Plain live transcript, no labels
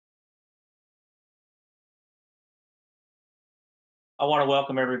I want to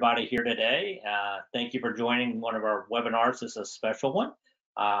welcome everybody here today. Thank you for joining one of our webinars. This is a special one.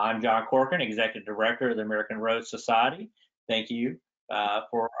 I'm John Corcoran, Executive Director of the American Rose Society. Thank you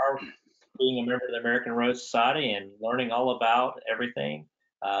for being a member of the American Rose Society and learning all about everything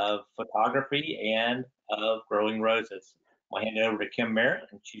of photography and of growing roses. I'll hand it over to Kim Merritt,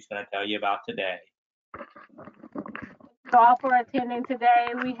 and she's going to tell you about today. Thank you all for attending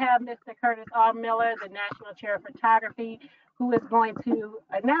today. We have Mr. Curtis Aumiller, the National Chair of Photography, who is going to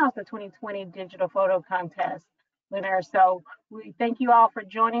announce the 2020 Digital Photo Contest winner. So we thank you all for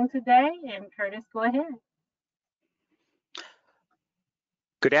joining today. And Curtis, go ahead.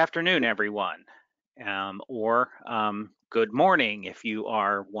 Good afternoon, everyone, or good morning if you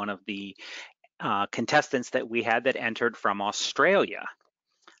are one of the contestants that we had that entered from Australia.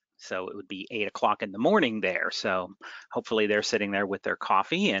 So it would be 8 o'clock in the morning there. So hopefully they're sitting there with their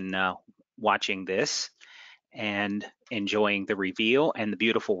coffee and watching this and enjoying the reveal and the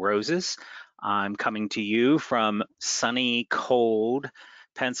beautiful roses. I'm coming to you from sunny, cold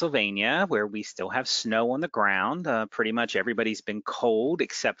Pennsylvania, where we still have snow on the ground. Pretty much everybody's been cold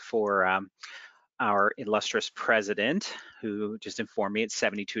except for our illustrious president, who just informed me it's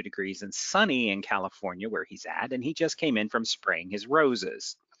 72 degrees and sunny in California where he's at, and he just came in from spraying his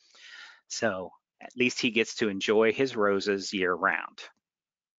roses. So at least he gets to enjoy his roses year round.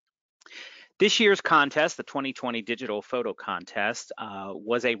 This year's contest, the 2020 Digital Photo Contest,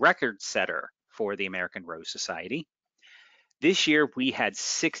 was a record setter for the American Rose Society. This year we had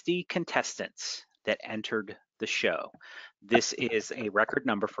 60 contestants that entered the show. This is a record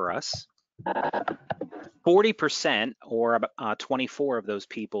number for us. 40%, or 24 of those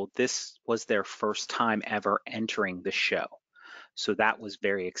people, this was their first time ever entering the show. So that was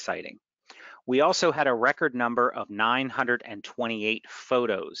very exciting. We also had a record number of 928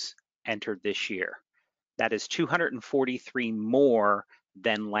 photos entered this year. That is 243 more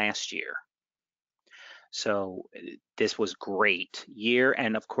than last year. So this was great year.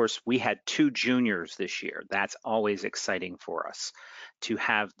 And of course, we had 2 juniors this year. That's always exciting for us to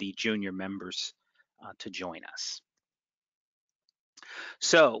have the junior members to join us.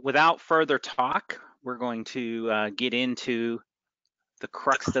 So without further talk, we're going to get into the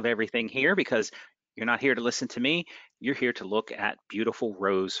crux of everything here, because you're not here to listen to me, you're here to look at beautiful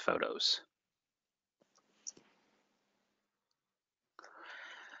rose photos.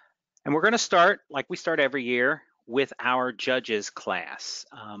 And we're going to start, like we start every year, with our judges class.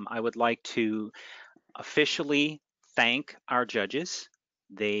 I would like to officially thank our judges.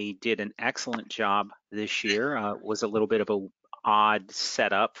 They did an excellent job this year. It was a little bit of an odd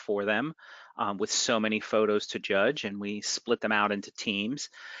setup for them with so many photos to judge, and we split them out into teams.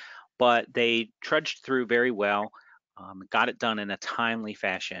 But they trudged through very well, got it done in a timely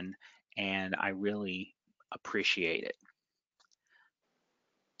fashion, and I really appreciate it.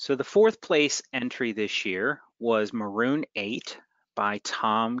 So the 4th place entry this year was Maroon 8 by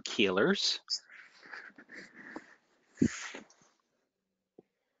Tom Keelers.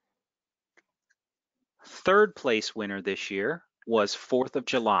 Third place winner this year was 4th of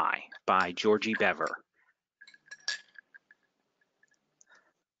July by Georgie Bever.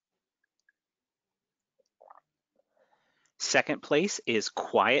 Second place is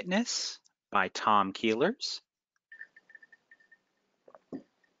Quietness by Tom Keelers.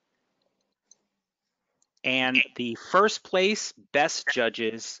 And the first place best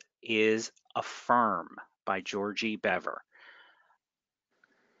judges is Affirm by Georgie Bever.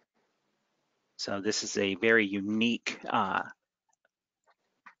 So this is a very unique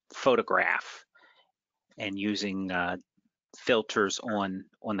photograph and using filters on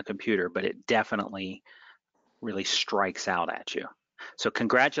the computer, but it definitely really strikes out at you. So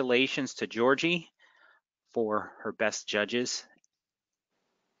congratulations to Georgie for her best judges.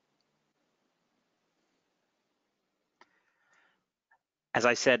 As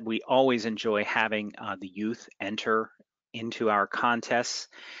I said, we always enjoy having the youth enter into our contests,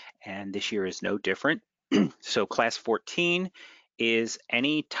 and this year is no different. So class 14 is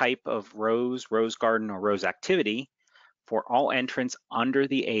any type of rose garden, or rose activity for all entrants under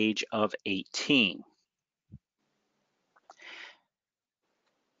the age of 18.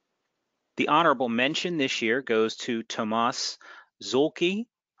 The honorable mention this year goes to Tomas Zulke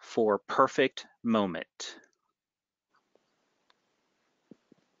for Perfect Moment.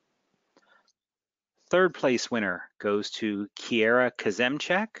 Third place winner goes to Kiera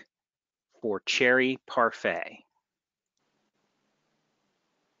Kazemchak for Cherry Parfait.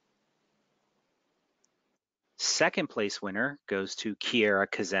 Second place winner goes to Kiera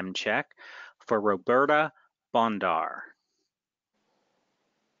Kazemchak for Roberta Bondar.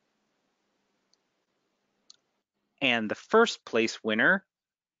 And the first place winner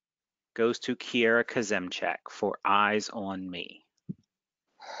goes to Kiera Kazemchak for Eyes on Me.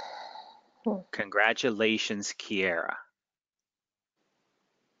 Congratulations, Kiera.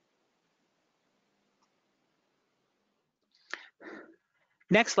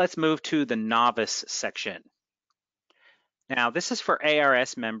 Next, let's move to the novice section. Now, this is for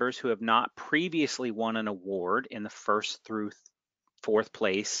ARS members who have not previously won an award in the first through fourth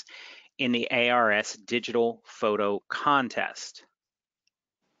place in the ARS Digital Photo Contest.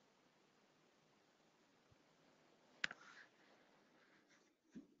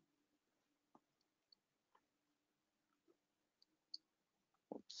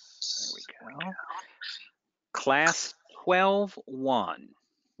 There we go. Class 12-1.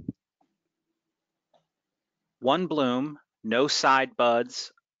 One bloom, no side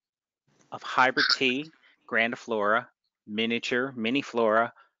buds of hybrid tea, grandiflora, miniature,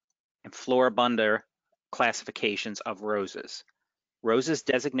 miniflora, and floribunda classifications of roses. Roses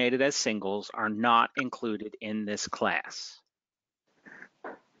designated as singles are not included in this class.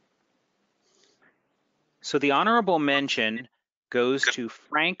 So the honorable mention goes to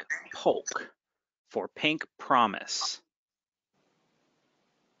Frank Polk for Pink Promise.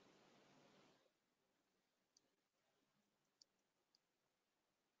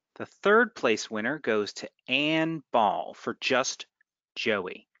 The third place winner goes to Ann Ball for Just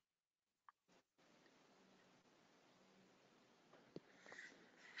Joey.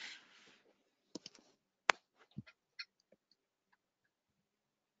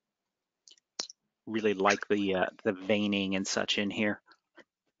 Really like the veining and such in here.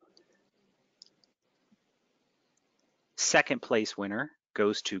 Second place winner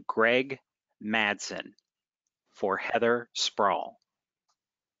goes to Greg Madsen for Heather Sprawl.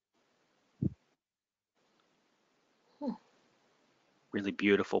 Really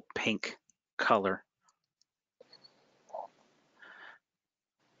beautiful pink color.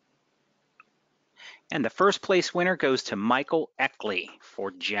 And the first place winner goes to Michael Eckley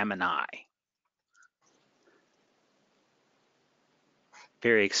for Gemini.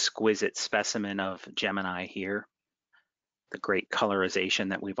 Very exquisite specimen of Gemini here. The great colorization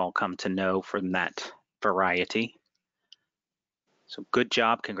that we've all come to know from that variety. So good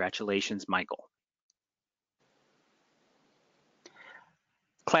job, congratulations, Michael.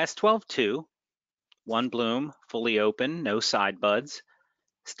 Class 12-2, one bloom, fully open, no side buds.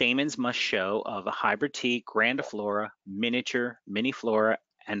 Stamens must show of a hybrid tea, grandiflora, miniature, miniflora,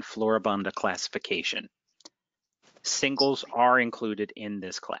 and floribunda classification. Singles are included in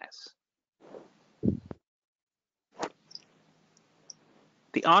this class.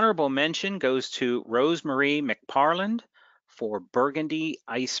 The honorable mention goes to Rosemarie McParland for Burgundy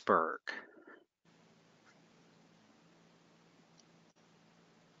Iceberg.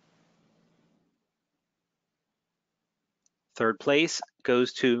 Third place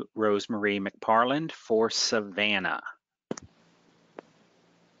goes to Rosemarie McParland for Savannah.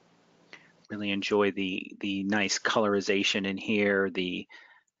 Really enjoy the nice colorization in here,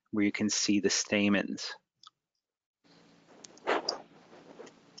 where you can see the stamens.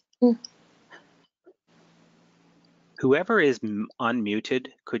 Whoever is unmuted,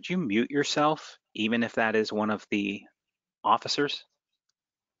 could you mute yourself, even if that is one of the officers?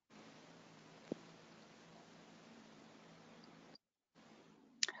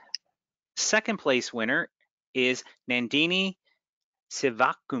 Second place winner is Nandini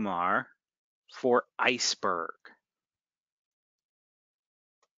Sivakumar for Iceberg.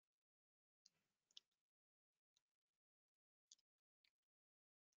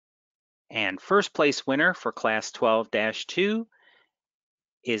 And first place winner for class 12-2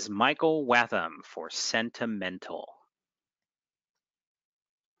 is Michael Watham for Sentimental.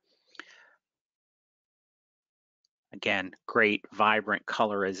 Again, great, vibrant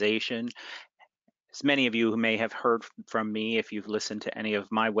colorization. As many of you who may have heard from me, if you've listened to any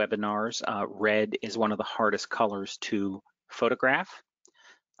of my webinars, red is one of the hardest colors to photograph.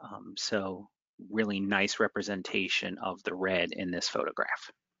 So really nice representation of the red in this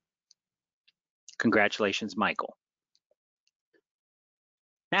photograph. Congratulations, Michael.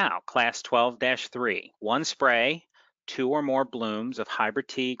 Now, class 12-3, one spray, two or more blooms of hybrid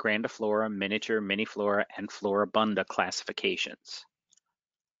tea, grandiflora, miniature, miniflora, and floribunda classifications.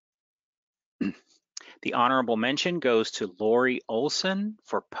 The honorable mention goes to Lori Olson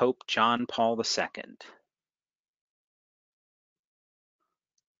for Pope John Paul II.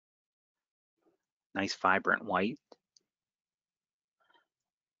 Nice vibrant white.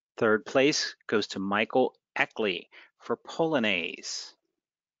 Third place goes to Michael Eckley for Polonaise.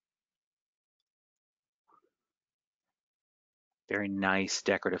 Very nice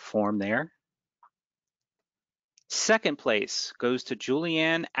decorative form there. Second place goes to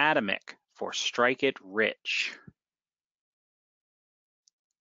Julianne Adamick for Strike It Rich.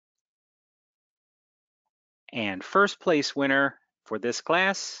 And first place winner for this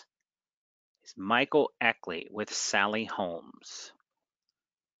class is Michael Eckley with Sally Holmes.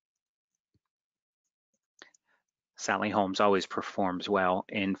 Sally Holmes always performs well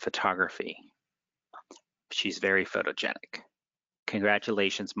in photography. She's very photogenic.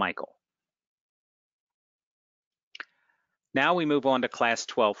 Congratulations, Michael. Now we move on to class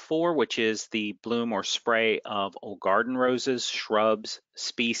 12-4, which is the bloom or spray of old garden roses, shrubs,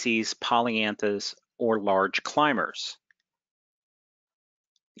 species, polyanthus, or large climbers.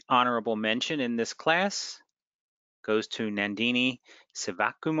 The honorable mention in this class goes to Nandini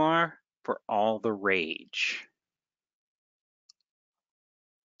Sivakumar for All the Rage.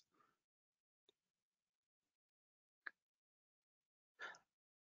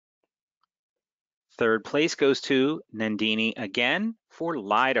 Third place goes to Nandini again for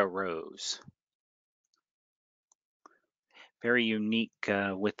Lida Rose. Very unique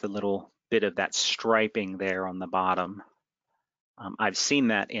with the little bit of that striping there on the bottom. I've seen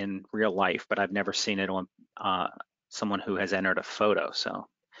that in real life, but I've never seen it on someone who has entered a photo, so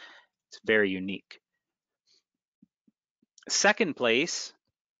it's very unique. Second place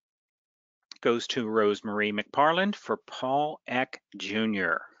goes to Rosemarie McParland for Paul Eck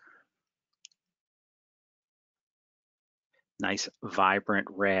Jr. Nice vibrant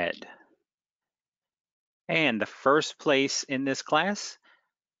red. And the first place in this class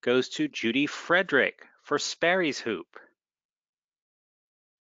goes to Judy Frederick for Sperry's Hoop.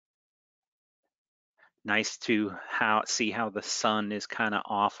 Nice to see how the sun is kind of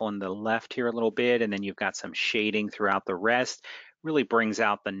off on the left here a little bit, and then you've got some shading throughout the rest. Really brings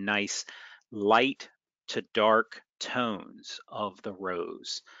out the nice light to dark tones of the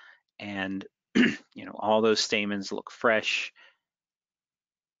rose. And you know, all those stamens look fresh.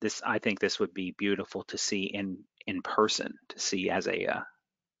 I think this would be beautiful to see in person, to see as a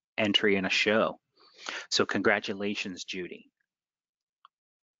entry in a show. So congratulations, Judy.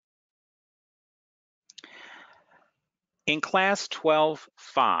 In class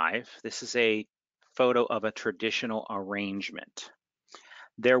 12-5, this is a photo of a traditional arrangement.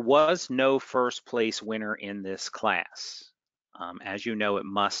 There was no first place winner in this class. As you know, it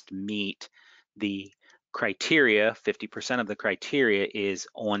must meet the criteria. 50% of the criteria is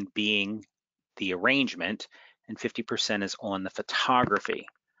on being the arrangement, and 50% is on the photography.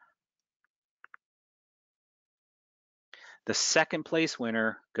 The second place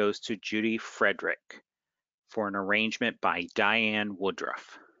winner goes to Judy Frederick for an arrangement by Diane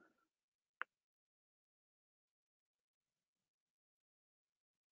Woodruff.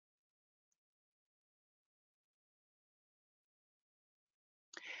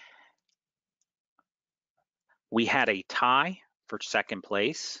 We had a tie for second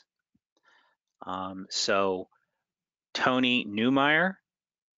place. So Tony Newmeyer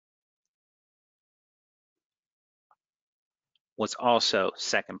was also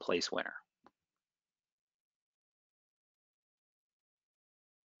second place winner.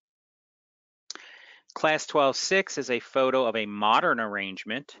 Class 12-6 is a photo of a modern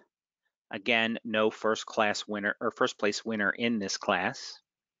arrangement. Again, no first place winner in this class.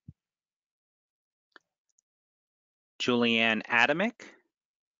 Julianne Adamick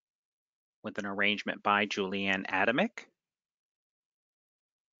with an arrangement by Julianne Adamick.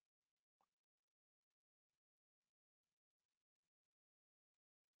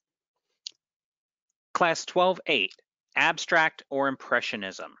 Class 12-8, Abstract or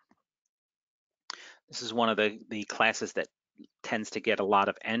Impressionism. This is one of the classes that tends to get a lot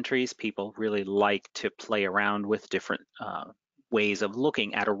of entries. People really like to play around with different ways of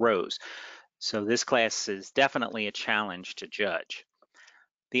looking at a rose. So this class is definitely a challenge to judge.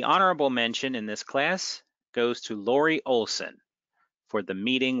 The honorable mention in this class goes to Lori Olson for The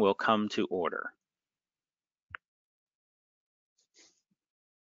Meeting Will Come to Order.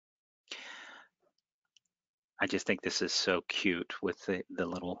 I just think this is so cute with the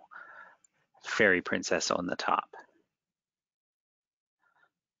little fairy princess on the top.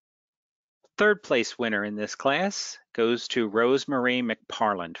 Third place winner in this class goes to Rosemarie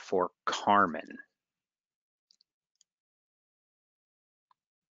McParland for Carmen.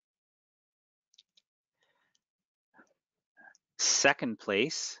 Second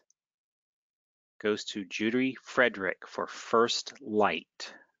place goes to Judy Frederick for First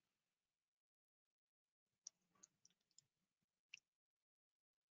Light.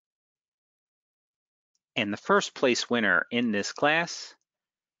 And the first place winner in this class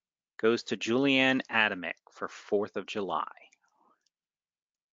goes to Julianne Adamick for 4th of July.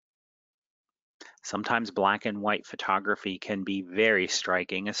 Sometimes black and white photography can be very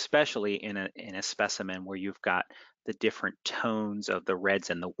striking, especially in a specimen where you've got the different tones of the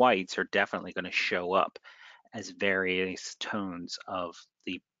reds and the whites are definitely going to show up as various tones of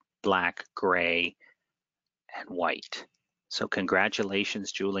the black, gray, and white. So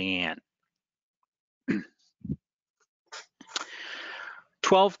congratulations, Julianne.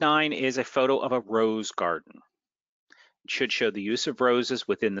 12.9 is a photo of a rose garden. It should show the use of roses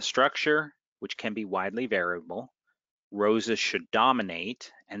within the structure, which can be widely variable. Roses should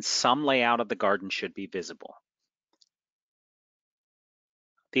dominate, and some layout of the garden should be visible.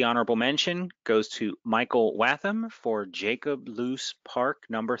 The honorable mention goes to Michael Watham for Jacob Luce Park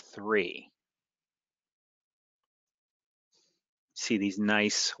number 3. See these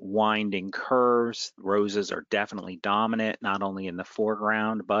nice winding curves. Roses are definitely dominant, not only in the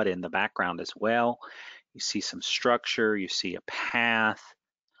foreground, but in the background as well. You see some structure, you see a path.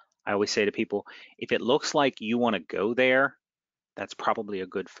 I always say to people, if it looks like you want to go there, that's probably a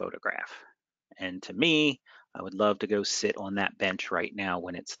good photograph. And to me, I would love to go sit on that bench right now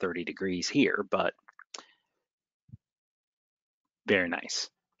when it's 30 degrees here, but very nice.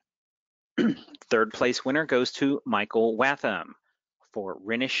 Third place winner goes to Michael Watham for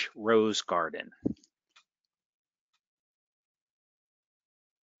Rhenish Rose Garden.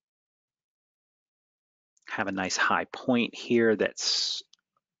 Have a nice high point here that's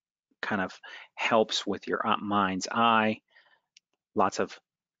kind of helps with your mind's eye. Lots of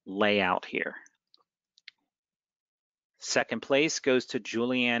layout here. Second place goes to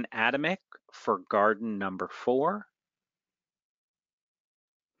Julianne Adamick for garden number 4.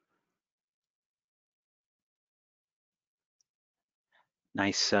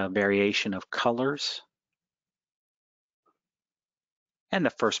 Nice variation of colors. And the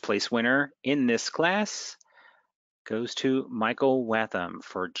first place winner in this class goes to Michael Watham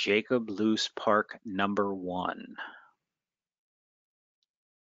for Jacob Luce Park number 1.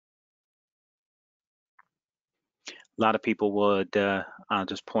 A lot of people would, I'll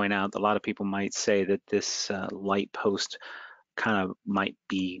just point out, a lot of people might say that this light post kind of might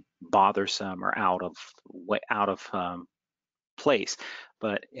be bothersome or out of place,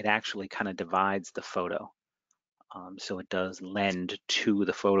 but it actually kind of divides the photo. So it does lend to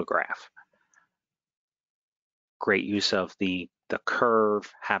the photograph. Great use of the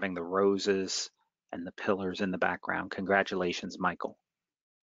curve, having the roses and the pillars in the background. Congratulations, Michael.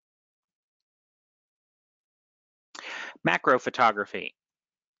 Macro photography.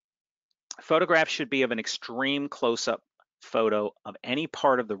 Photographs should be of an extreme close-up photo of any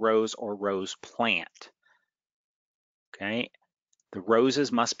part of the rose or rose plant. Okay, the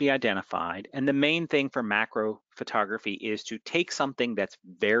roses must be identified, and the main thing for macro photography is to take something that's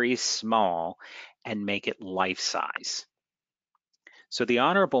very small and make it life-size. So the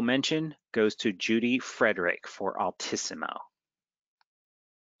honorable mention goes to Judy Frederick for Altissimo.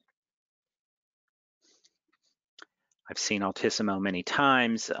 I've seen Altissimo many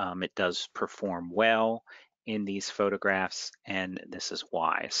times. It does perform well in these photographs, and this is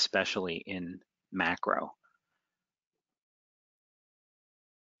why, especially in macro.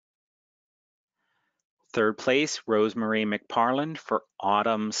 Third place, Rosemarie McParland for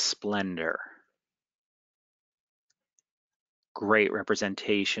Autumn Splendor. Great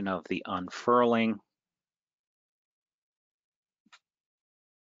representation of the unfurling.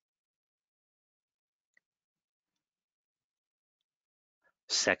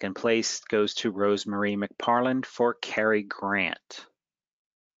 Second place goes to Rosemarie McParland for Cary Grant.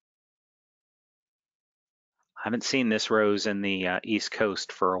 I haven't seen this rose in the East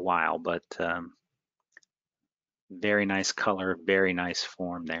Coast for a while, but very nice color, very nice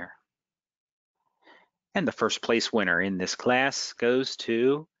form there. And the first place winner in this class goes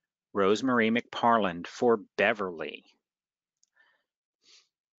to Rosemarie McParland for Beverly.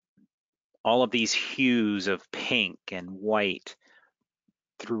 All of these hues of pink and white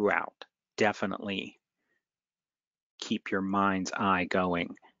throughout definitely keep your mind's eye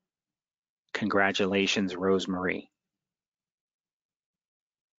going. Congratulations, Rosemarie.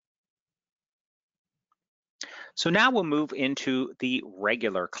 So now we'll move into the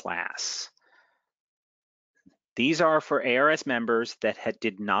regular class. These are for ARS members that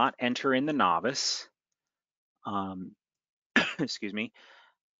did not enter in the novice. Excuse me.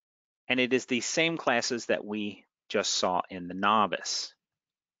 And it is the same classes that we just saw in the novice.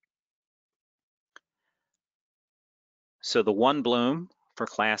 So the one bloom for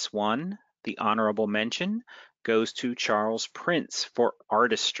class 1, the honorable mention, goes to Charles Prince for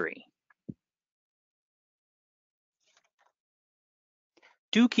artistry.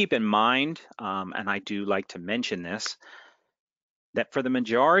 Do keep in mind, and I do like to mention this, that for the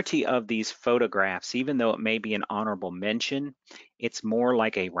majority of these photographs, even though it may be an honorable mention, it's more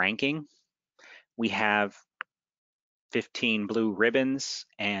like a ranking. We have 15 blue ribbons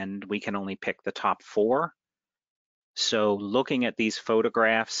and we can only pick the top 4. So looking at these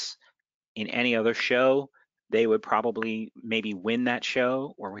photographs in any other show, they would probably maybe win that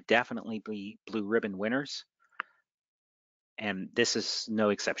show or would definitely be blue ribbon winners. And this is no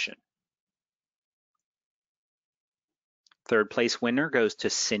exception. Third place winner goes to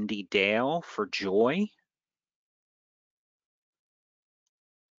Cindy Dale for Joy.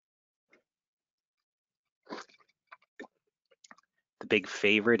 The big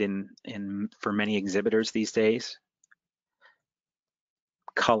favorite for many exhibitors these days.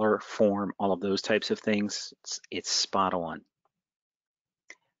 Color, form, all of those types of things, it's spot on.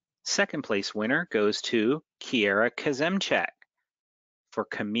 Second place winner goes to Kiera Kazemchak for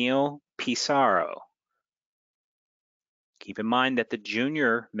Camille Pissarro. Keep in mind that the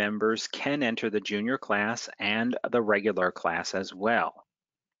junior members can enter the junior class and the regular class as well.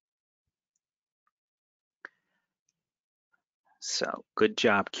 So good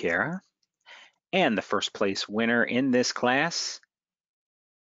job, Kiera. And the first place winner in this class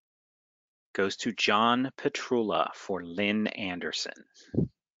goes to John Petrula for Lynn Anderson.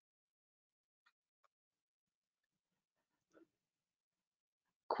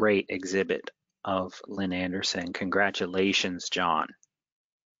 Great exhibit of Lynn Anderson. Congratulations, John.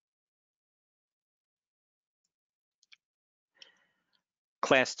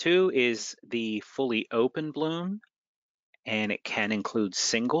 Class 2 is the fully open bloom, and it can include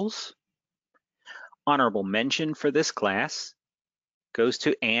singles. Honorable mention for this class goes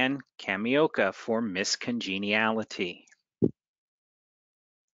to Anne Kamioka for Miss Congeniality.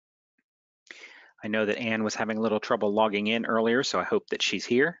 I know that Anne was having a little trouble logging in earlier, so I hope that she's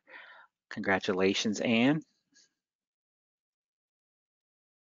here. Congratulations, Anne.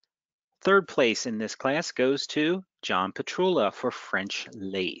 Third place in this class goes to John Petrula for French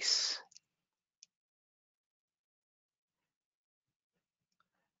Lace.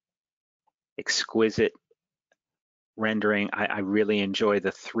 Exquisite rendering. I really enjoy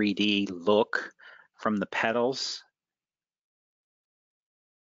the 3D look from the petals.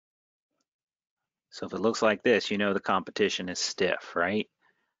 So if it looks like this, you know the competition is stiff, right?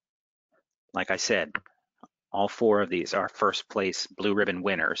 Like I said, all 4 of these are first place blue ribbon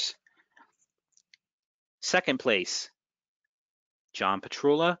winners. Second place, John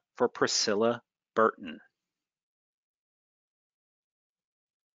Petrula for Priscilla Burton.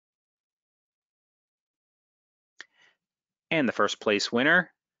 And the first place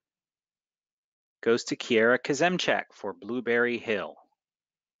winner goes to Kiera Kazemchak for Blueberry Hill.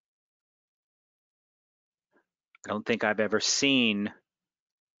 I don't think I've ever seen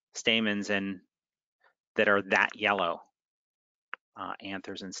stamens that are that yellow,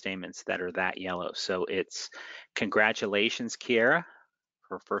 anthers and stamens that are that yellow. So it's congratulations, Kiera,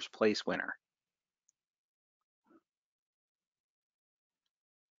 for first place winner.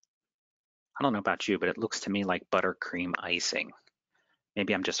 I don't know about you, but it looks to me like buttercream icing.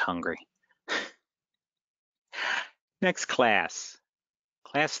 Maybe I'm just hungry. Next class.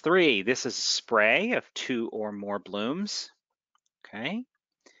 Class 3, this is a spray of 2 or more blooms. Okay.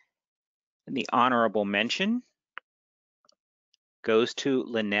 And the honorable mention goes to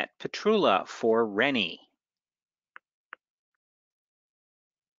Lynette Petrula for Rennie.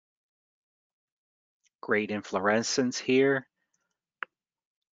 Great inflorescence here.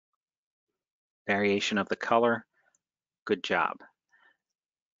 Variation of the color. Good job.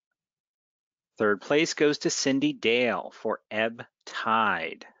 Third place goes to Cindy Dale for Ebb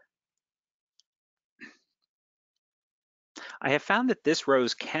Tide. I have found that this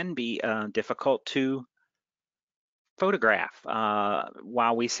rose can be difficult to photograph.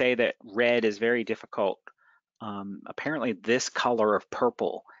 While we say that red is very difficult, apparently this color of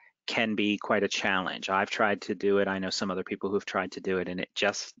purple can be quite a challenge. I've tried to do it. I know some other people who've tried to do it, and it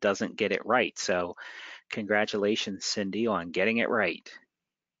just doesn't get it right. So congratulations, Cindy, on getting it right.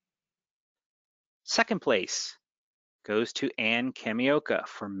 Second place goes to Anne Kamioka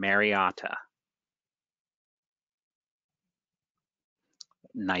for Marietta.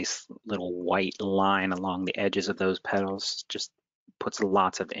 Nice little white line along the edges of those petals, just puts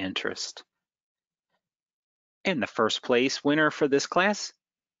lots of interest. And the first place winner for this class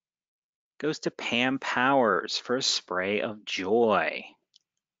goes to Pam Powers for a Spray of Joy.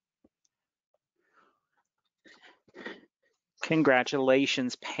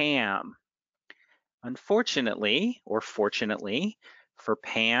 Congratulations, Pam. Unfortunately, or fortunately for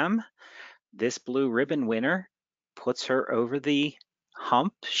Pam, this blue ribbon winner puts her over the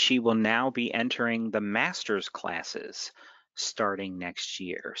hump. She will now be entering the master's classes. starting next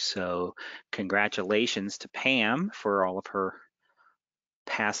year. So congratulations to Pam for all of her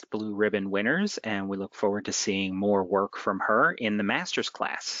past blue ribbon winners, and we look forward to seeing more work from her in the master's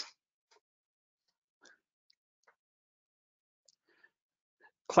class.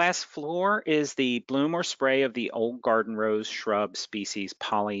 Class 4 is the bloom or spray of the old garden rose shrub species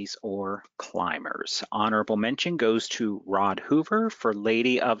Pollies or Climbers. Honorable mention goes to Rod Hoover for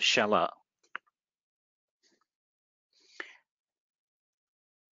Lady of Shalott.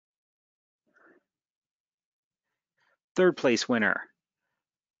 Third place winner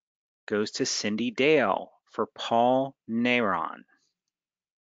goes to Cindy Dale for Paul Neyron.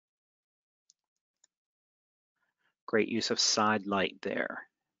 Great use of side light there,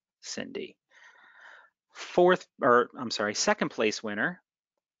 Cindy. Second place winner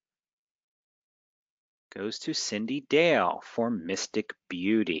goes to Cindy Dale for Mystic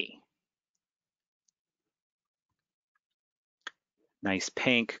Beauty. Nice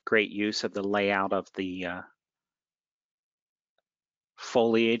pink, great use of the layout of the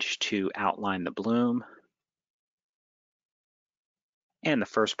foliage to outline the bloom. And the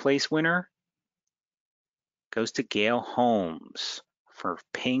first place winner goes to Gail Holmes for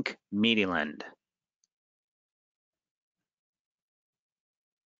Pink Meadowland.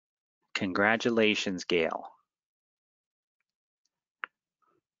 Congratulations, Gail.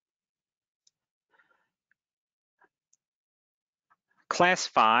 Class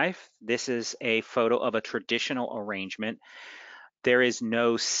 5, this is a photo of a traditional arrangement. There is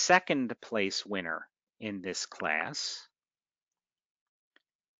no second place winner in this class.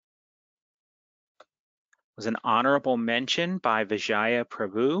 It was an honorable mention by Vijaya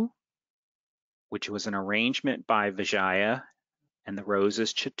Prabhu, which was an arrangement by Vijaya and the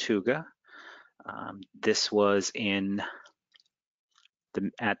Roses Chatuga. This was I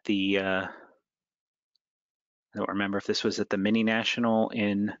don't remember if this was at the Mini National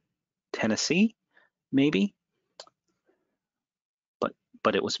in Tennessee, maybe,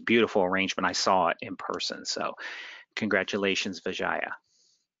 but it was a beautiful arrangement. I saw it in person, so congratulations, Vijaya.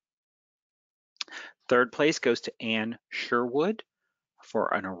 Third place goes to Anne Sherwood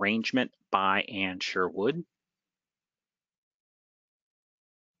for an arrangement by Anne Sherwood.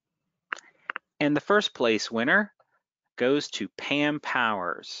 And the first place winner goes to Pam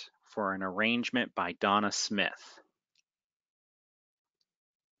Powers for an arrangement by Donna Smith.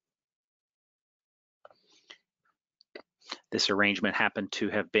 This arrangement happened to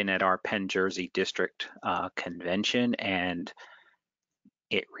have been at our Penn Jersey District convention, and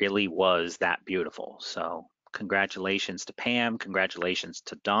it really was that beautiful. So congratulations to Pam, congratulations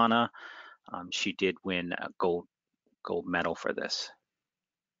to Donna. She did win a gold medal for this.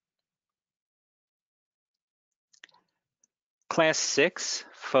 Class 6,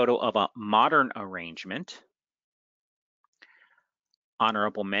 photo of a modern arrangement.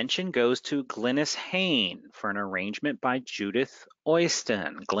 Honorable mention goes to Glynis Hain for an arrangement by Judith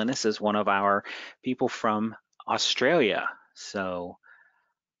Oyston. Glynis is one of our people from Australia, so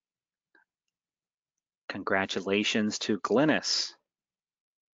congratulations to Glynis.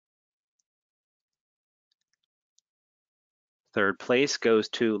 Third place goes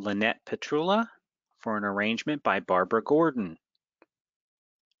to Lynette Petrula for an arrangement by Barbara Gordon.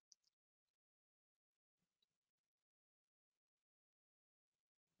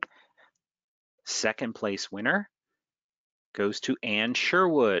 Second place winner goes to Anne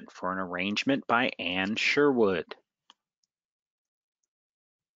Sherwood for an arrangement by Anne Sherwood.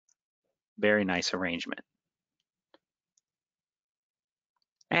 Very nice arrangement.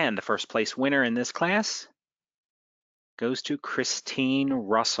 And the first place winner in this class goes to Christine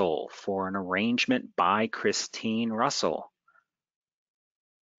Russell for an arrangement by Christine Russell.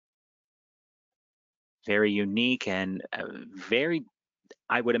 Very unique and very,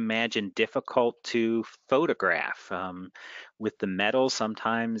 I would imagine, difficult to photograph. With the metal,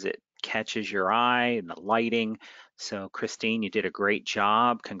 sometimes it catches your eye and the lighting. So Christine, you did a great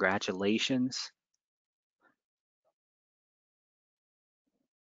job. Congratulations.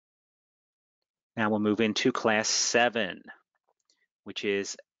 Now we'll move into class 7, which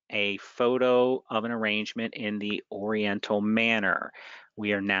is a photo of an arrangement in the Oriental manner.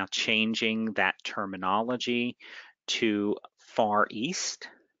 We are now changing that terminology to Far East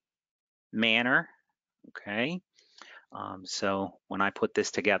manner, okay? So when I put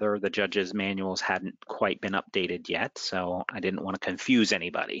this together, the judges' manuals hadn't quite been updated yet, so I didn't want to confuse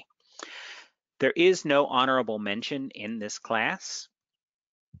anybody. There is no honorable mention in this class.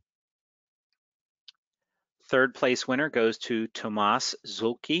 Third place winner goes to Tomas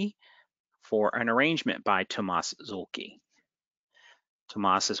Zulke for an arrangement by Tomas Zulke.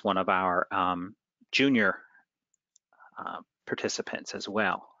 Tomas is one of our junior participants as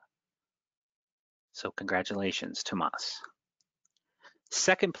well. So congratulations, Tomas.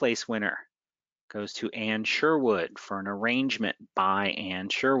 Second place winner goes to Ann Sherwood for an arrangement by Ann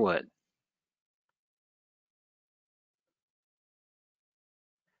Sherwood.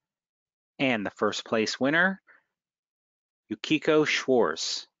 And the first place winner, Yukiko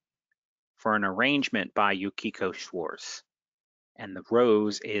Schwartz, for an arrangement by Yukiko Schwartz. And the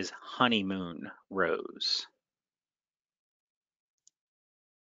rose is Honeymoon Rose.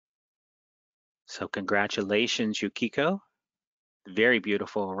 So congratulations, Yukiko. Very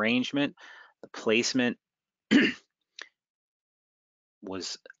beautiful arrangement. The placement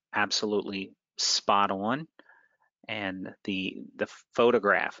was absolutely spot on. And the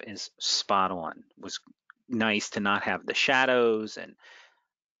photograph is spot on. It was nice to not have the shadows, and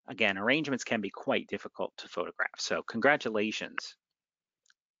again, arrangements can be quite difficult to photograph. So congratulations.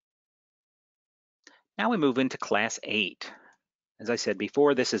 Now we move into class 8. As I said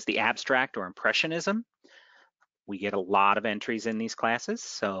before, this is the abstract or impressionism. We get a lot of entries in these classes.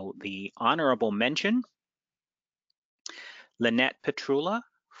 So the honorable mention, Lynette Petrula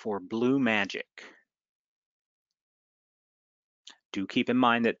for Blue Magic. Do keep in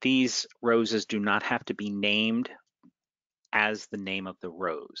mind that these roses do not have to be named as the name of the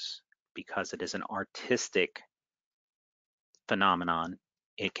rose, because it is an artistic phenomenon.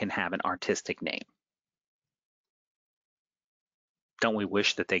 It can have an artistic name. Don't we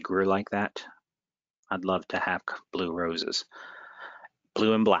wish that they grew like that? I'd love to have blue roses,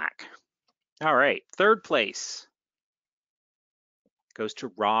 blue and black. All right, third place goes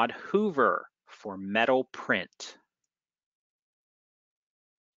to Rod Hoover for Metal Print.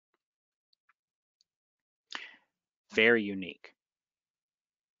 Very unique.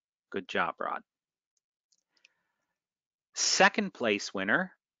 Good job, Rod. Second place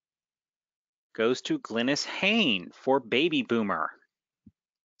winner goes to Glynis Hain for Baby Boomer.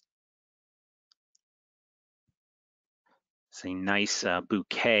 It's a nice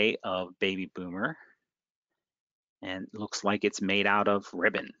bouquet of Baby Boomer, and it looks like it's made out of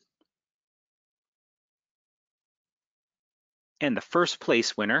ribbon. And the first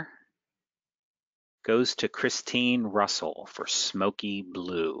place winner goes to Christine Russell for Smoky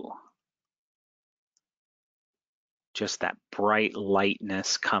Blue. Just that bright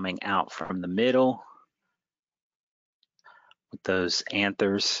lightness coming out from the middle with those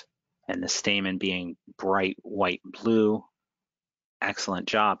anthers and the stamen being bright white blue. Excellent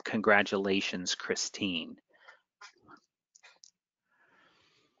job. Congratulations, Christine.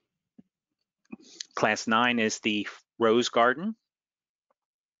 Class 9 is the Rose Garden.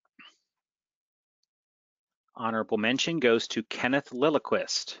 Honorable mention goes to Kenneth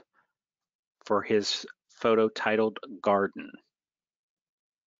Lilliquist for his photo titled Garden.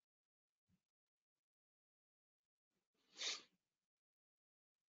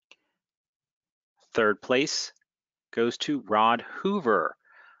 Third place goes to Rod Hoover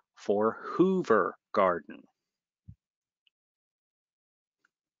for Hoover Garden.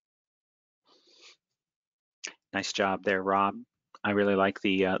 Nice job there, Rob. I really like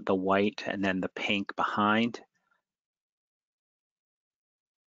the white and then the pink behind.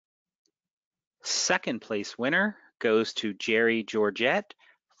 Second place winner goes to Jerry Georgette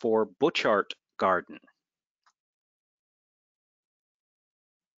for Butchart Garden.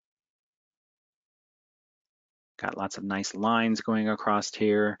 Got lots of nice lines going across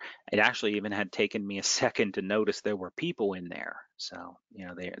here. It actually even had taken me a second to notice there were people in there. So, you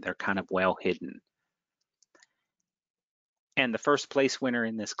know, they're kind of well hidden. And the first place winner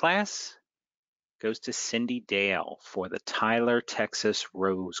in this class goes to Cindy Dale for the Tyler, Texas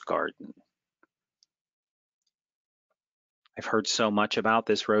Rose Garden. I've heard so much about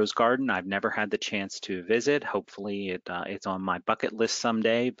this rose garden. I've never had the chance to visit. Hopefully it's on my bucket list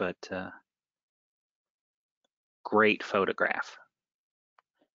someday, but great photograph.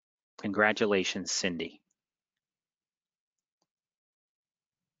 Congratulations, Cindy.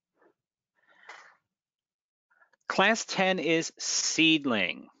 Class 10 is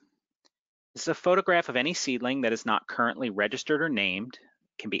seedling. This is a photograph of any seedling that is not currently registered or named.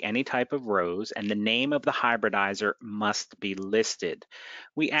 It can be any type of rose, and the name of the hybridizer must be listed.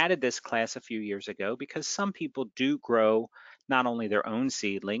 We added this class a few years ago because some people do grow not only their own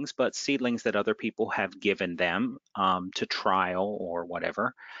seedlings, but seedlings that other people have given them to trial or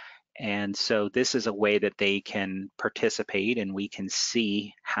whatever. And so this is a way that they can participate and we can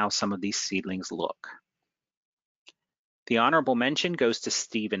see how some of these seedlings look. The honorable mention goes to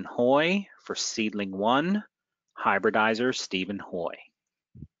Stephen Hoy for Seedling 1, hybridizer Stephen Hoy.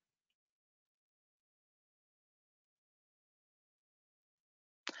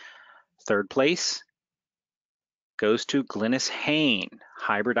 Third place goes to Glynis Hain,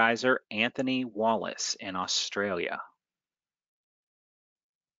 hybridizer Anthony Wallace in Australia.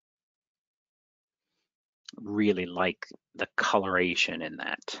 Really like the coloration in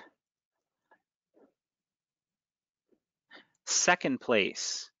that. Second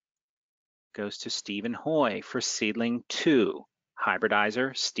place goes to Stephen Hoy for Seedling 2,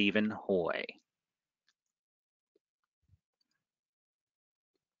 hybridizer Stephen Hoy.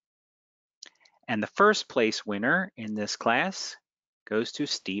 And the first place winner in this class goes to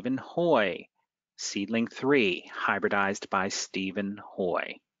Stephen Hoy, Seedling 3, hybridized by Stephen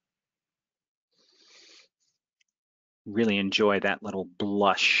Hoy. Really enjoy that little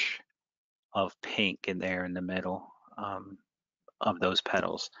blush of pink in there in the middle of those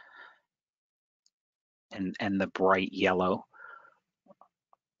petals, and the bright yellow.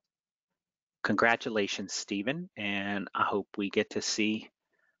 Congratulations, Stephen, and I hope we get to see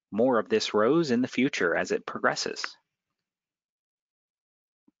more of this rose in the future as it progresses.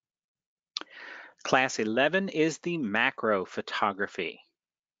 Class 11 is the macro photography.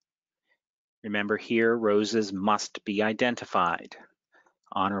 Remember here, roses must be identified.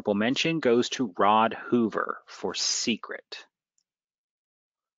 Honorable mention goes to Rod Hoover for Secret.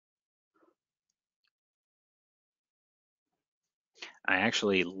 I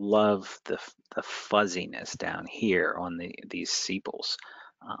actually love the fuzziness down here on these sepals.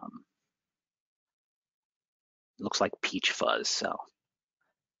 Looks like peach fuzz. So,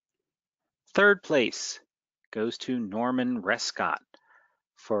 third place goes to Norman Rescott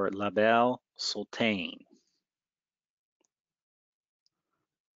for La Belle Sultane.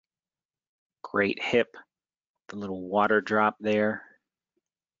 Great hip, the little water drop there.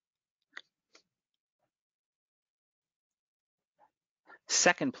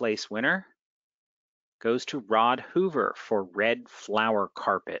 Second place winner goes to Rod Hoover for Red Flower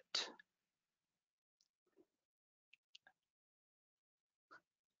Carpet.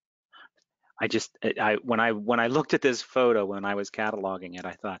 When I looked at this photo when I was cataloging it,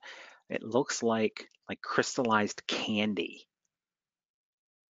 I thought it looks like crystallized candy,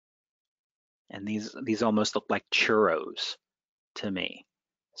 and these almost look like churros to me.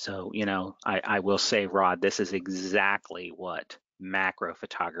 So I will say, Rod, this is exactly what macro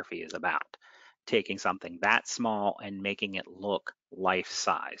photography is about: taking something that small and making it look life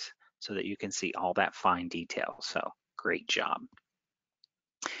size, so that you can see all that fine detail. So great job.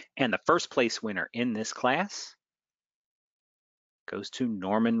 And the first place winner in this class goes to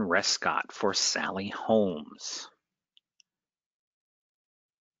Norman Rescott for Sally Holmes.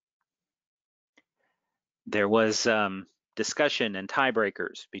 There was discussion and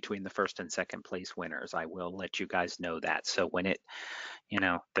tiebreakers between the first and second place winners. I will let you guys know that. So when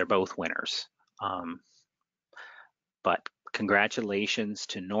they're both winners. But congratulations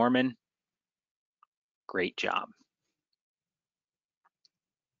to Norman. Great job.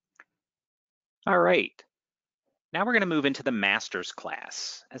 All right. Now we're going to move into the master's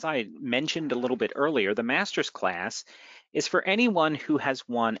class. As I mentioned a little bit earlier, the master's class is for anyone who has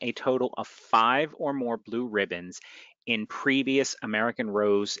won a total of 5 or more blue ribbons in previous American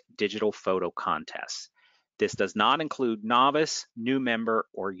Rose Digital Photo Contests. This does not include novice, new member,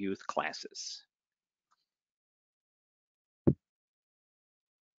 or youth classes.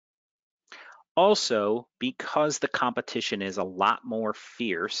 Also, because the competition is a lot more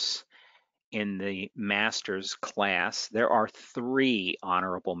fierce in the master's class, there are 3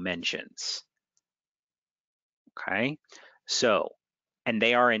 honorable mentions. Okay, so, and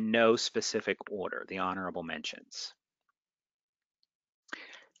they are in no specific order, the honorable mentions.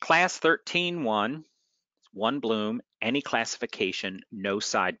 Class 13 won, 1 bloom, any classification, no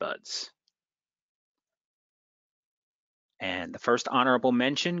side buds. And the first honorable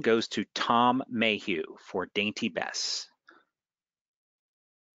mention goes to Tom Mayhew for Dainty Bess.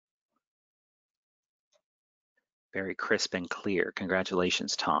 Very crisp and clear.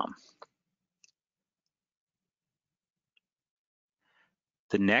 Congratulations, Tom.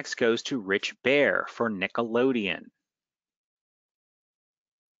 The next goes to Rich Bear for Nickelodeon.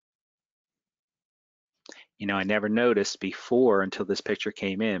 I never noticed before until this picture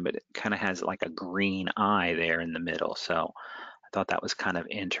came in, but it kind of has like a green eye there in the middle. So I thought that was kind of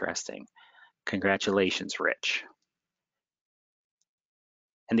interesting. Congratulations, Rich.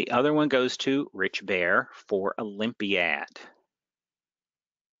 And the other one goes to Rich Bear for Olympiad.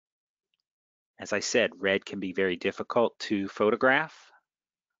 As I said, red can be very difficult to photograph.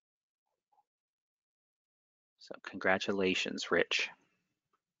 So congratulations, Rich.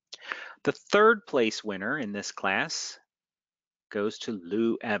 The third place winner in this class goes to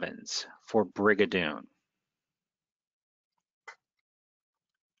Lou Evans for Brigadoon.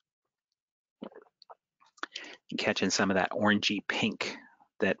 catching some of that orangey pink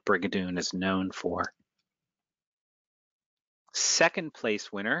that Brigadoon is known for. Second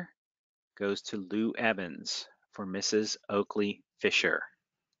place winner goes to Lou Evans for Mrs. Oakley Fisher.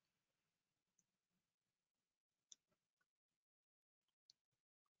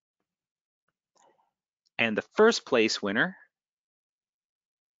 And the first place winner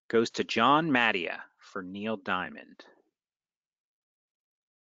goes to John Mattia for Neil Diamond.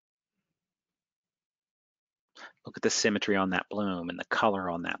 Look at the symmetry on that bloom and the color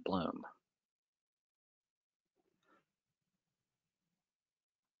on that bloom.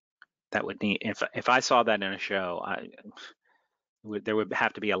 That would need, if I saw that in a show, there would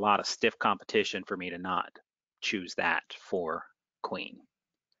have to be a lot of stiff competition for me to not choose that for Queen.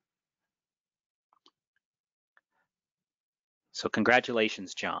 So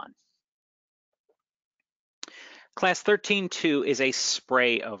congratulations, John. Class 13-2 is a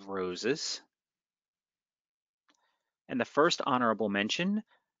spray of roses. And the first honorable mention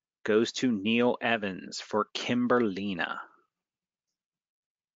goes to Neil Evans for Kimberlina.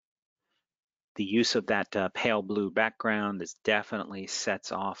 The use of that pale blue background definitely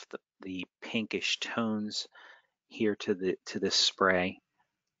sets off the pinkish tones here to this spray.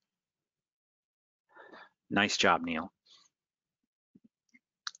 Nice job, Neil.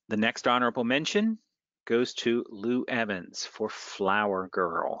 The next honorable mention goes to Lou Evans for Flower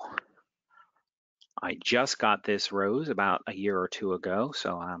Girl. I just got this rose about a year or two ago,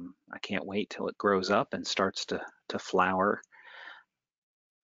 so I can't wait till it grows up and starts to flower.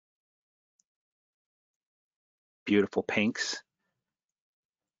 Beautiful pinks.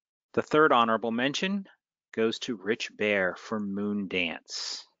 The third honorable mention goes to Rich Bear for Moon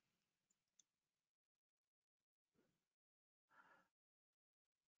Dance.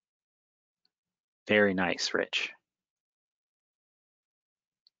 Very nice, Rich.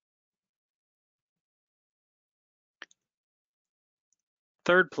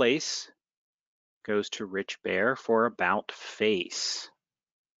 Third place goes to Rich Bear for About Face.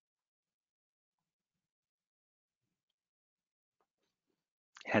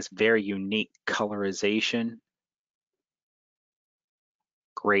 It has very unique colorization,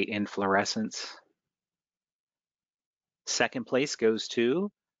 great inflorescence. Second place goes to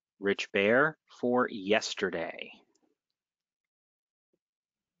Rich Bear for Yesterday.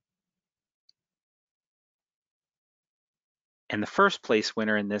 And the first place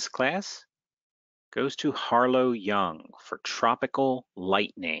winner in this class goes to Harlow Young for Tropical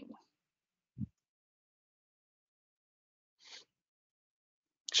Lightning.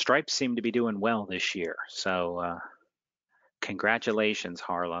 Stripes seem to be doing well this year, so congratulations,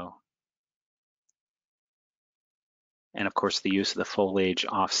 Harlow. And of course, the use of the foliage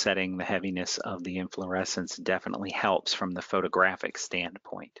offsetting the heaviness of the inflorescence definitely helps from the photographic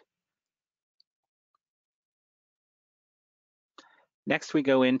standpoint. Next, we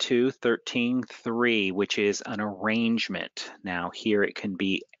go into 13-3, which is an arrangement. Now, here it can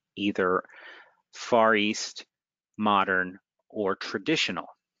be either Far East, modern, or traditional.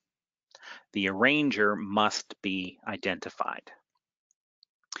 The arranger must be identified.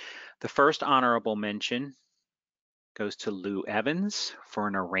 The first honorable mention goes to Lou Evans for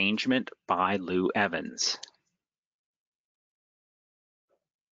an arrangement by Lou Evans.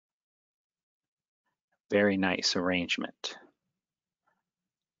 Very nice arrangement.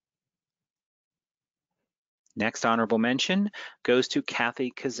 Next honorable mention goes to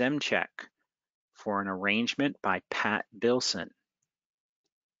Kathy Kazemchek for an arrangement by Pat Bilson.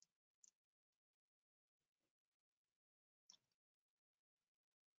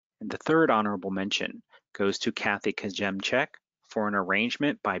 And the third honorable mention goes to Kathy Kazemchek for an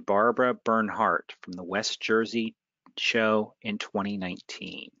arrangement by Barbara Bernhardt from the West Jersey show in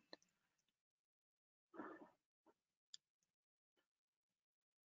 2019.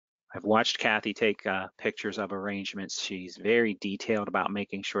 I've watched Kathy take pictures of arrangements. She's very detailed about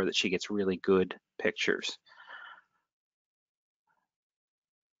making sure that she gets really good pictures.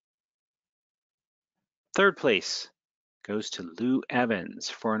 Third place goes to Lou Evans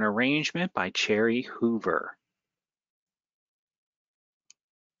for an arrangement by Cherry Hoover.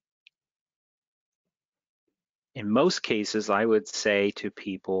 In most cases, I would say to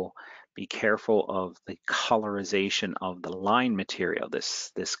people, be careful of the colorization of the line material,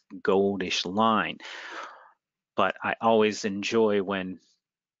 this goldish line. But I always enjoy when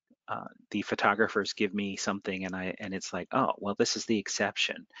the photographers give me something and it's like, oh, well, this is the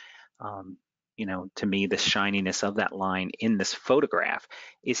exception. You know, to me, the shininess of that line in this photograph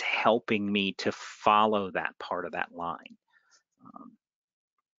is helping me to follow that part of that line.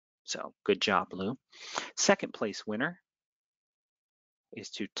 So good job, Lou. Second place winner is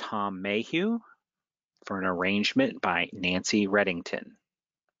to Tom Mayhew for an arrangement by Nancy Reddington.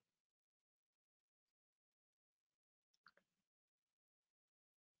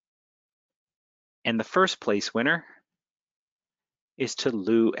 And the first place winner is to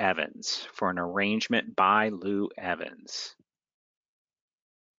Lou Evans for an arrangement by Lou Evans.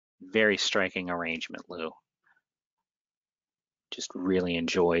 Very striking arrangement, Lou. Just really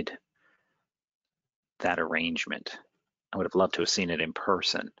enjoyed that arrangement. I would have loved to have seen it in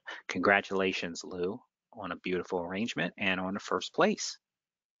person. Congratulations, Lou, on a beautiful arrangement and on the first place.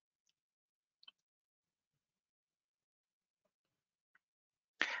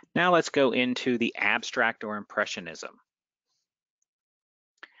 Now let's go into the abstract or impressionism.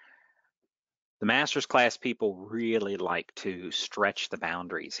 The master's class people really like to stretch the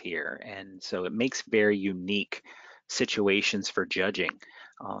boundaries here, and so it makes very unique situations for judging,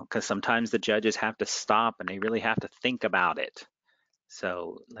 because sometimes the judges have to stop and they really have to think about it.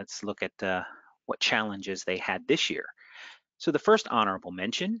 So let's look at what challenges they had this year. So the first honorable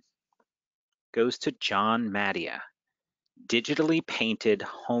mention goes to John Mattia, digitally painted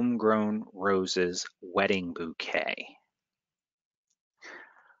homegrown roses wedding bouquet.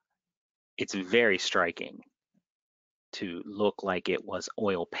 It's very striking to look like it was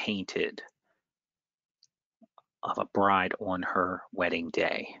oil painted of a bride on her wedding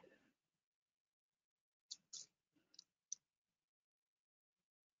day.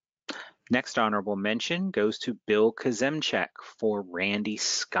 Next honorable mention goes to Bill Kazemchek for Randy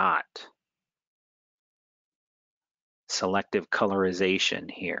Scott. Selective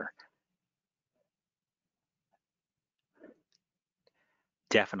colorization here.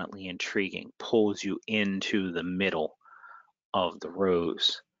 Definitely intriguing, pulls you into the middle of the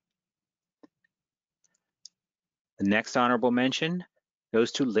rose. The next honorable mention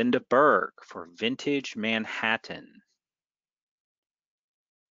goes to Linda Berg for Vintage Manhattan.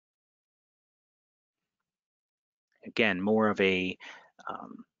 Again, more of a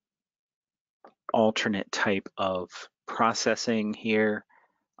alternate type of processing here,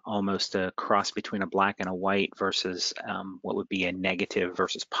 almost a cross between a black and a white versus what would be a negative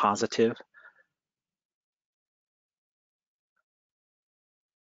versus positive.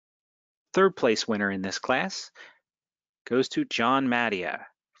 Third place winner in this class goes to John Mattia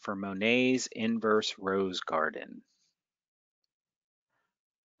for Monet's Inverse Rose Garden.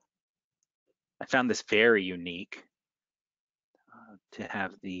 I found this very unique to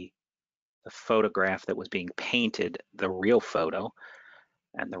have the photograph that was being painted, the real photo,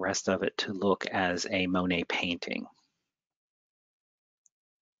 and the rest of it to look as a Monet painting.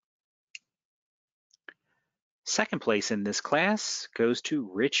 Second place in this class goes to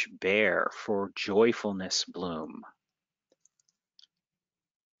Rich Bear for Joyfulness Bloom.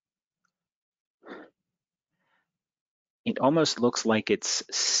 It almost looks like it's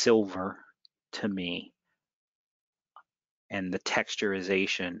silver to me, and the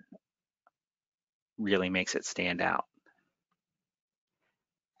texturization really makes it stand out.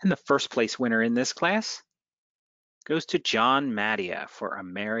 And the first place winner in this class goes to John Mattia for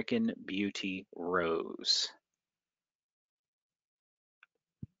American Beauty Rose.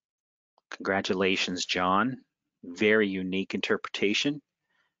 Congratulations, John. Very unique interpretation.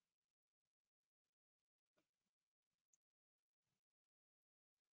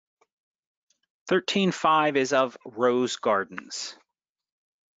 $13.5 is of Rose Gardens.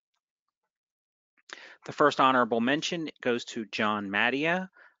 The first honorable mention goes to John Mattia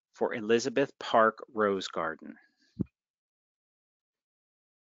for Elizabeth Park Rose Garden.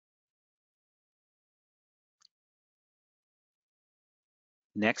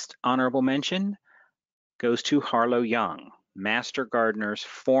 Next honorable mention goes to Harlow Young, Master Gardener's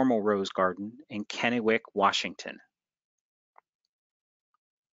Formal Rose Garden in Kennewick, Washington.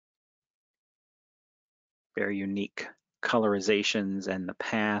 Very unique colorizations and the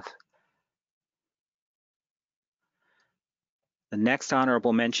path. The next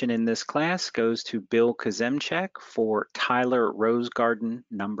honorable mention in this class goes to Bill Kazemchek for Tyler Rose Garden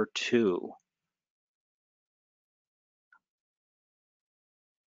number 2.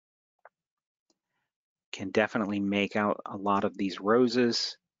 Can definitely make out a lot of these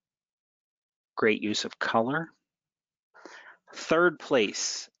roses. Great use of color. Third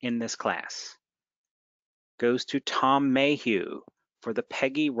place in this class goes to Tom Mayhew for the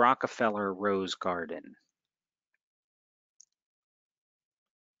Peggy Rockefeller Rose Garden.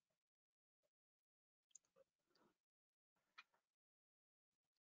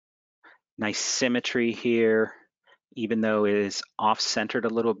 Nice symmetry here, even though it is off-centered a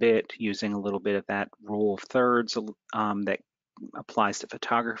little bit, using a little bit of that rule of thirds that applies to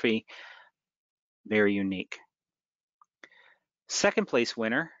photography. Very unique. Second place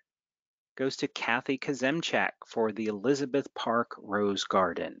winner goes to Kathy Kazemchak for the Elizabeth Park Rose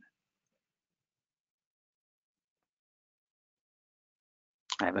Garden.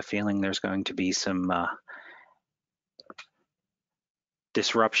 I have a feeling there's going to be some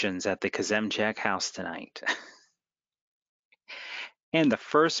disruptions at the Kazemchak house tonight. And the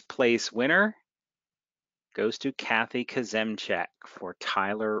first place winner goes to Kathy Kazemchak for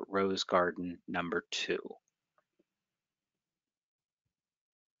Tyler Rose Garden number 2.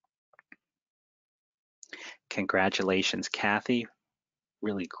 Congratulations, Kathy.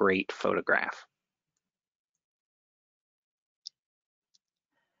 Really great photograph.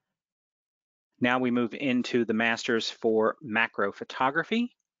 Now we move into the Masters for Macro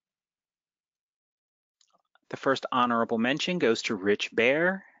Photography. The first honorable mention goes to Rich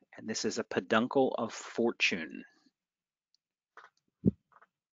Bear, and this is a peduncle of fortune.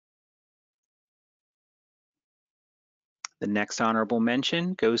 The next honorable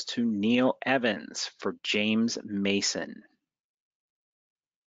mention goes to Neil Evans for James Mason.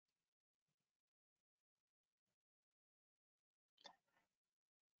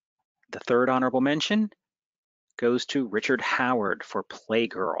 The third honorable mention goes to Richard Howard for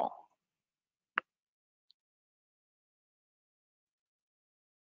Playgirl.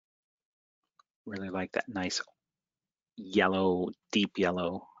 Really like that nice yellow, deep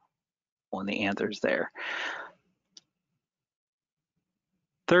yellow on the anthers there.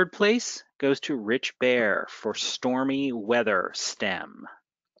 Third place goes to Rich Bear for Stormy Weather Stem.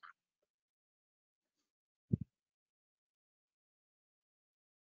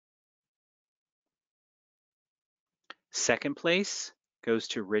 Second place goes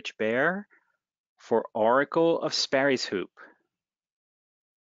to Rich Bear for Oracle of Sparrow's Hoop.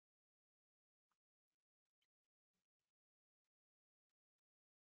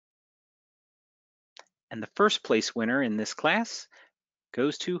 And the first place winner in this class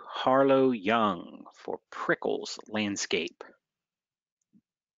goes to Harlow Young for Prickles Landscape.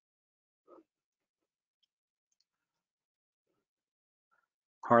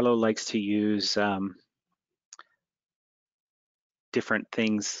 Harlow likes to use different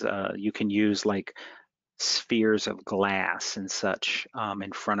things you can use, like spheres of glass and such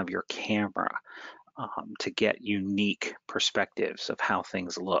in front of your camera to get unique perspectives of how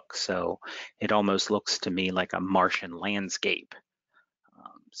things look. So it almost looks to me like a Martian landscape.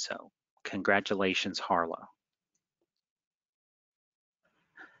 So congratulations, Harlow.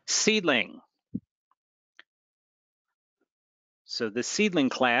 Seedling. So the seedling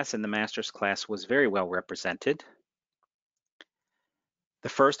class in the master's class was very well represented. The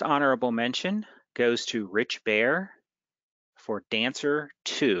first honorable mention goes to Rich Bear for Dancer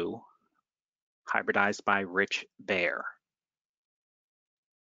 2, hybridized by Rich Bear.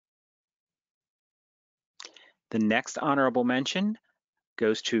 The next honorable mention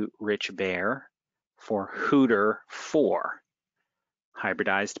goes to Rich Bear for Hooter 4,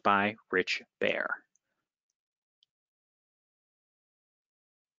 hybridized by Rich Bear.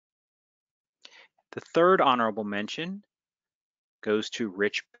 The third honorable mention goes to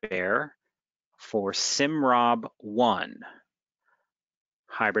Rich Bear for Simrob 1,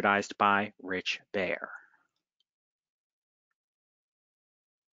 hybridized by Rich Bear.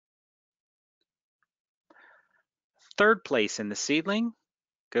 Third place in the seedling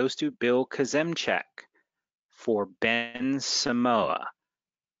goes to Bill Kazemchak for Ben Samoa,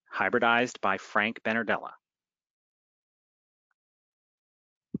 hybridized by Frank Benardella.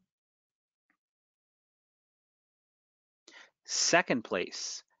 Second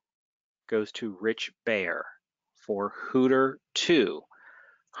place goes to Rich Bear for Hooter 2,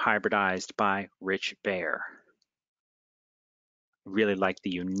 hybridized by Rich Bear. Really like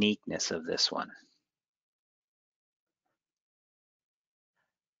the uniqueness of this one.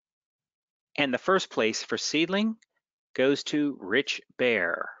 And the first place for seedling goes to Rich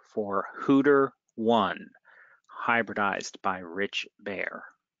Bear for Hooter 1, hybridized by Rich Bear.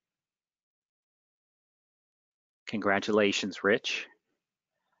 Congratulations, Rich.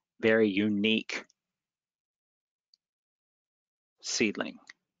 Very unique seedling.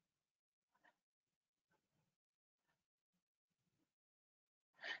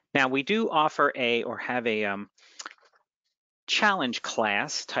 Now we do offer have a challenge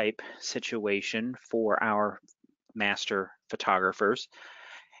class type situation for our master photographers.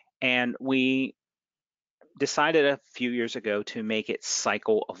 And we decided a few years ago to make it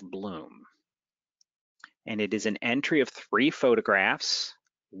Cycle of Bloom. And it is an entry of 3 photographs,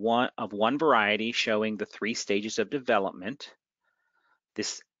 one variety showing the 3 stages of development.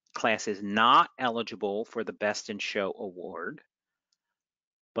 This class is not eligible for the Best in Show award.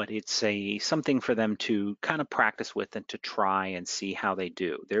 but it's something for them to kind of practice with and to try and see how they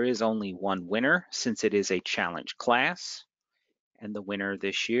do. There is only one winner since it is a challenge class, and the winner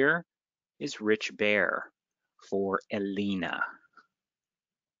this year is Rich Bear for Elena.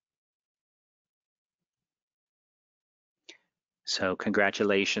 So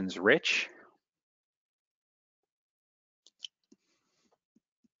congratulations, Rich.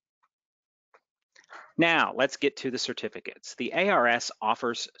 Now let's get to the certificates. The ARS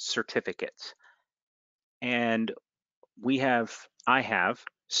offers certificates, and I have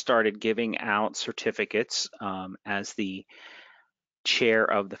started giving out certificates as the chair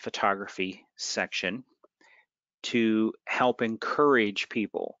of the photography section to help encourage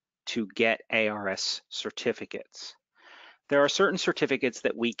people to get ARS certificates. There are certain certificates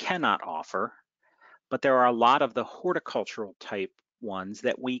that we cannot offer, but there are a lot of the horticultural type ones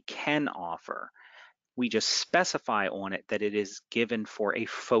that we can offer. We just specify on it that it is given for a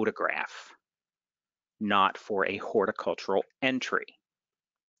photograph, not for a horticultural entry.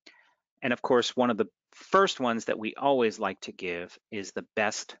 And of course, one of the first ones that we always like to give is the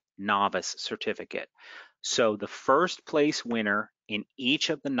Best Novice Certificate. So the first place winner in each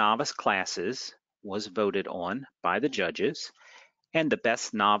of the novice classes was voted on by the judges, and the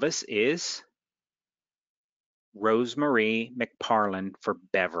best novice is Rosemarie McParland for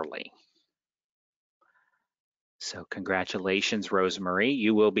Beverly. So congratulations, Rosemarie.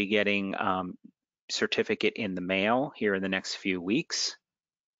 You will be getting certificate in the mail here in the next few weeks.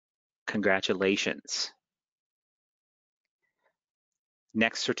 Congratulations.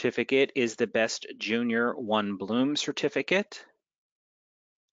 Next certificate is the Best Junior One Bloom certificate.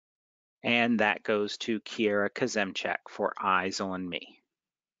 And that goes to Kiera Kazemchak for Eyes on Me.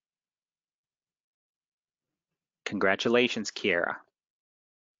 Congratulations, Kiera.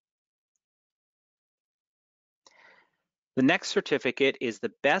 The next certificate is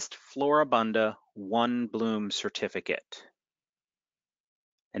the Best Floribunda One Bloom certificate.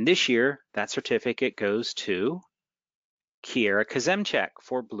 And this year, that certificate goes to Kiera Kazemchak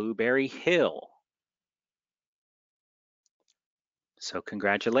for Blueberry Hill. So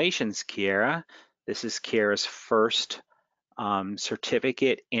congratulations, Kiera. This is Kiera's first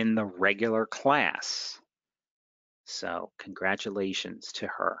certificate in the regular class. So congratulations to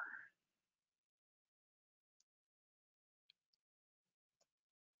her.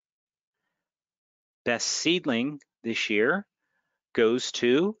 Best Seedling this year goes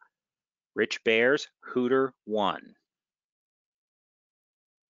to Rich Bear's Hooter 1.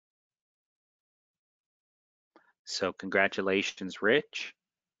 So congratulations, Rich.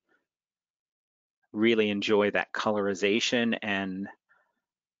 Really enjoy that colorization, and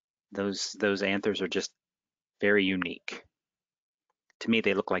those anthers are just very unique. To me,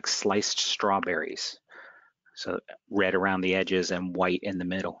 they look like sliced strawberries. So red around the edges and white in the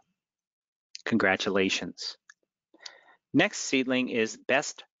middle. Congratulations. Next seedling is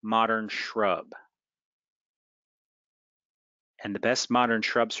Best Modern Shrub. And the Best Modern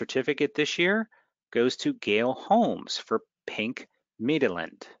Shrub certificate this year goes to Gail Holmes for Pink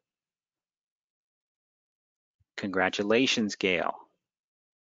Midland. Congratulations, Gail.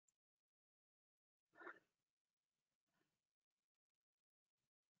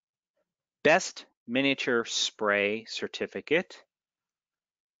 Best Miniature Spray certificate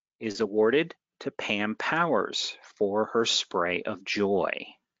is awarded to Pam Powers for her Spray of Joy.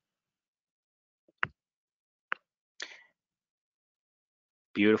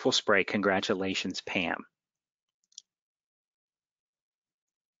 Beautiful spray. Congratulations, Pam.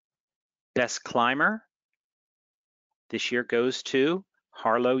 Best Climber this year goes to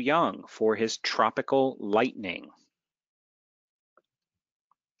Harlow Young for his Tropical Lightning.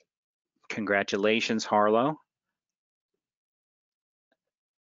 Congratulations, Harlow.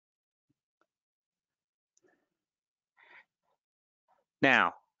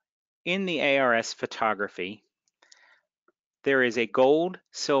 Now, in the ARS photography, there is a gold,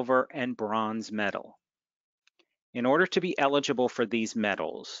 silver, and bronze medal. In order to be eligible for these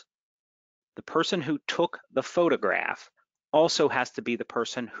medals, the person who took the photograph also has to be the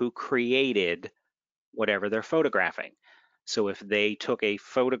person who created whatever they're photographing. So if they took a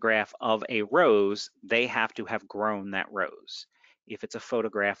photograph of a rose, they have to have grown that rose. If it's a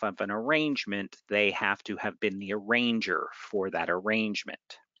photograph of an arrangement, they have to have been the arranger for that arrangement.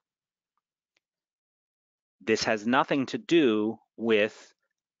 This has nothing to do with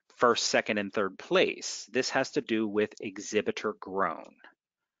first, second, and third place. This has to do with exhibitor grown.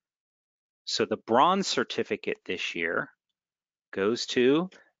 So the bronze certificate this year goes to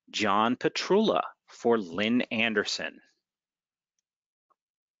John Petrula for Lynn Anderson.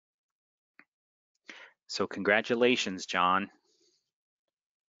 So congratulations, John.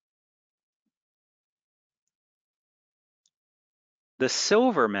 The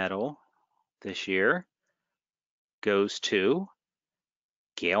silver medal this year goes to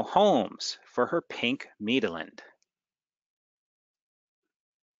Gail Holmes for her pink Mediland.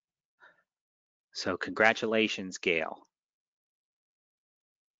 So congratulations, Gail.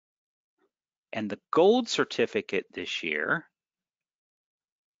 And the gold certificate this year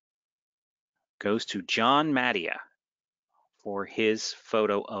goes to John Mattia for his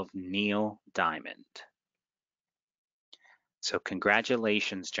photo of Neil Diamond. So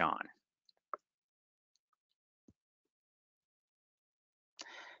congratulations, John.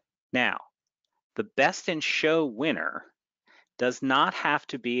 Now, the Best in Show winner does not have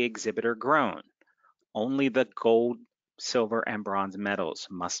to be exhibitor grown. Only the gold, silver, and bronze medals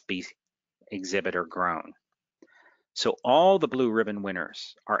must be exhibitor grown. So all the blue ribbon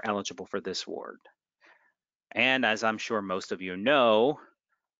winners are eligible for this award. And as I'm sure most of you know,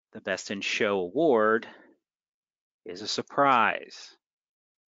 the Best in Show award is a surprise.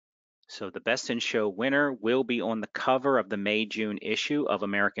 So the Best in Show winner will be on the cover of the May-June issue of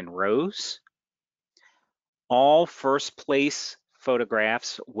American Rose. All first place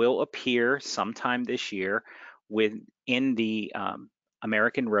photographs will appear sometime this year in the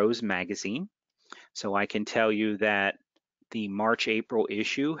American Rose magazine. So I can tell you that the March-April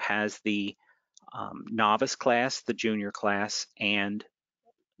issue has the novice class, the junior class, and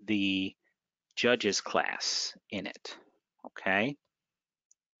the judges class in it, okay?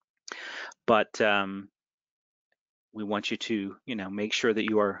 But we want you to, make sure that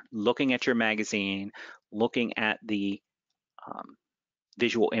you are looking at your magazine, looking at the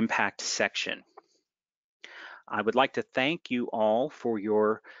visual impact section. I would like to thank you all for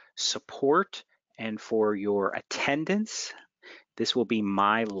your support and for your attendance. This will be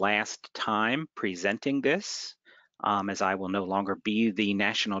my last time presenting this, as I will no longer be the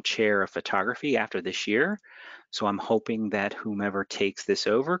National Chair of Photography after this year. So I'm hoping that whomever takes this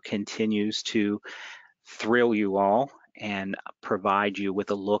over continues to thrill you all and provide you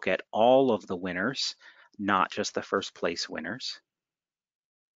with a look at all of the winners, not just the first place winners.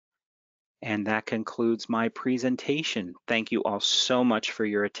 And that concludes my presentation. Thank you all so much for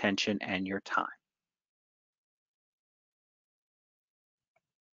your attention and your time.